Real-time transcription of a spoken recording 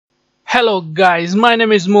Hello guys, my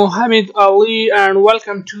name is Mohammed Ali and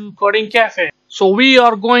welcome to Coding Cafe. So we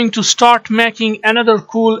are going to start making another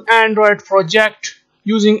cool Android project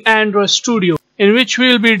using Android Studio, in which we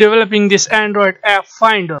will be developing this Android app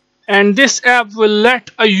finder. And this app will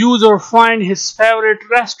let a user find his favorite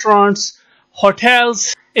restaurants,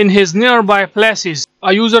 hotels in his nearby places.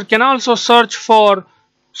 A user can also search for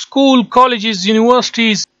school, colleges,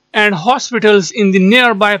 universities and hospitals in the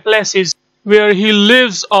nearby places where he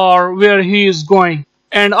lives or where he is going,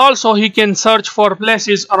 and also he can search for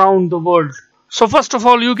places around the world. So first of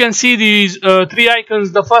all, you can see these three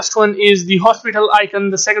icons. The first one is the hospital icon,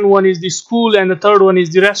 the second one is the school, and the third one is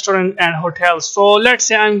the restaurant and hotels. So let's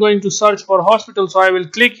say I'm going to search for hospital, so I will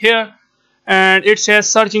click here and it says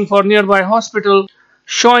searching for nearby hospital,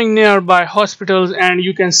 showing nearby hospitals, and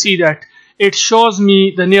you can see that it shows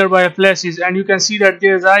me the nearby places, and you can see that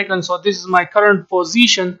there's icon. So this is my current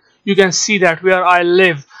position. You can see that where I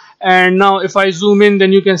live, and now if I zoom in,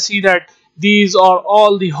 then you can see that these are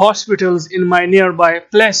all the hospitals in my nearby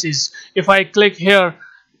places. If I click here,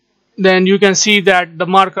 then you can see that the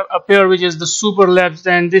marker appear, which is the super labs,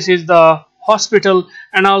 then this is the hospital.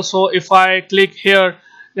 And also if I click here,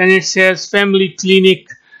 then it says family clinic,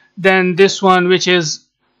 then this one, which is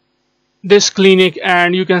this clinic,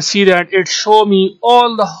 and you can see that it show me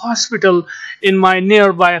all the hospital in my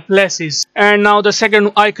nearby places. And now the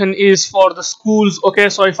second icon is for the schools. Okay,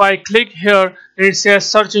 so if I click here, it says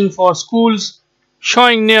searching for schools,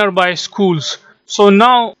 showing nearby schools. So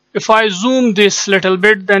now if I zoom this little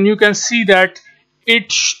bit, then you can see that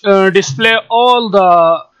it display all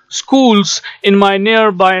the schools in my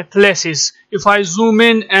nearby places. If I zoom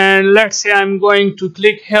in and let's say I'm going to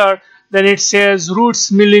click here, then it says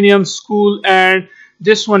Roots Millennium School, and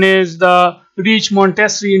this one is the Reach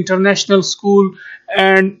Montessori International School,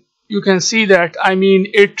 and you can see that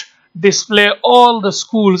it display all the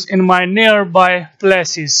schools in my nearby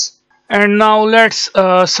places. And now let's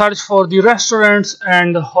search for the restaurants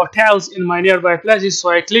and the hotels in my nearby places. So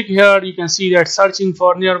I click here, you can see that searching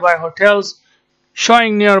for nearby hotels,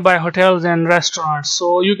 showing nearby hotels and restaurants.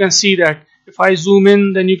 So you can see that if I zoom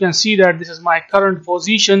in, then you can see that this is my current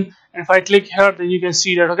position, and if I click here, then you can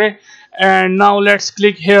see that. Okay, and now let's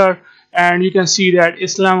click here and you can see that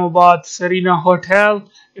Islamabad Serena Hotel.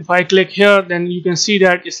 If I click here, then you can see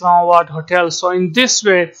that Islamabad Hotel. So in this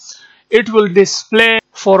way it will display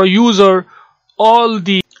for a user all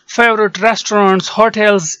the favorite restaurants,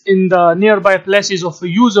 hotels in the nearby places of a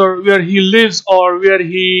user where he lives or where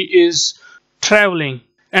he is traveling,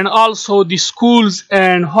 and also the schools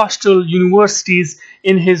and hostel universities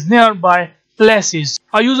in his nearby places.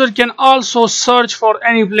 A user can also search for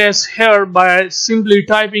any place here by simply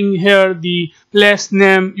typing here the place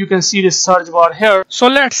name. You can see the search bar here. So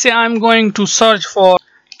let's say I'm going to search for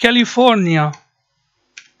California.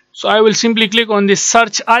 So I will simply click on this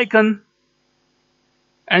search icon,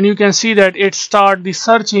 and you can see that it start the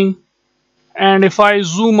searching. And if I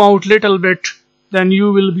zoom out little bit, then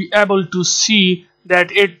you will be able to see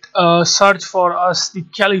that it search for us the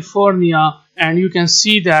California, and you can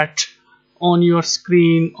see that on your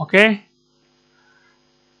screen. Okay,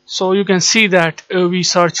 so you can see that we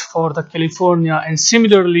search for the California, and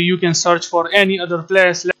similarly you can search for any other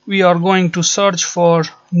place. We are going to search for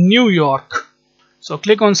New York, so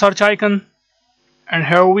click on search icon, and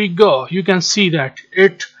here we go. You can see that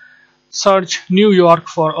it search New York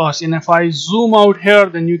for us, and if I zoom out here,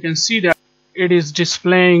 then you can see that it is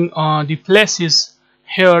displaying the places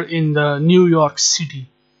here in the New York City.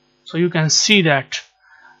 So you can see that.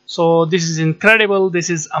 So this is incredible, this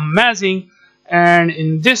is amazing, and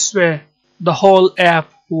in this way the whole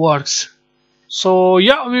app works. So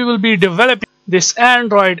yeah, we will be developing this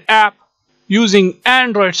Android app using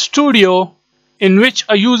Android Studio, in which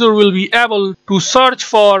a user will be able to search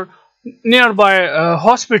for nearby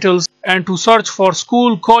hospitals, and to search for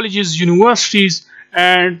school, colleges, universities,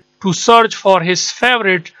 and to search for his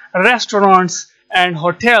favorite restaurants and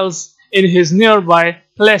hotels in his nearby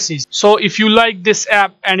places. So if you like this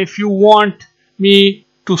app, and if you want me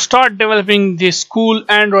to start developing this cool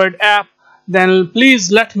Android app, then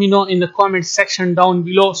please let me know in the comment section down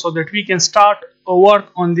below, so that we can start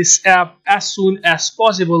work on this app as soon as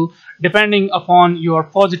possible, depending upon your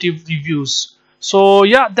positive reviews. So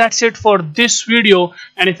yeah, that's it for this video,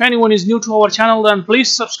 and if anyone is new to our channel, then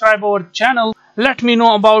please subscribe our channel. Let me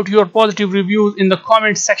know about your positive reviews in the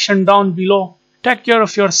comment section down below. Take care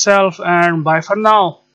of yourself, and bye for now.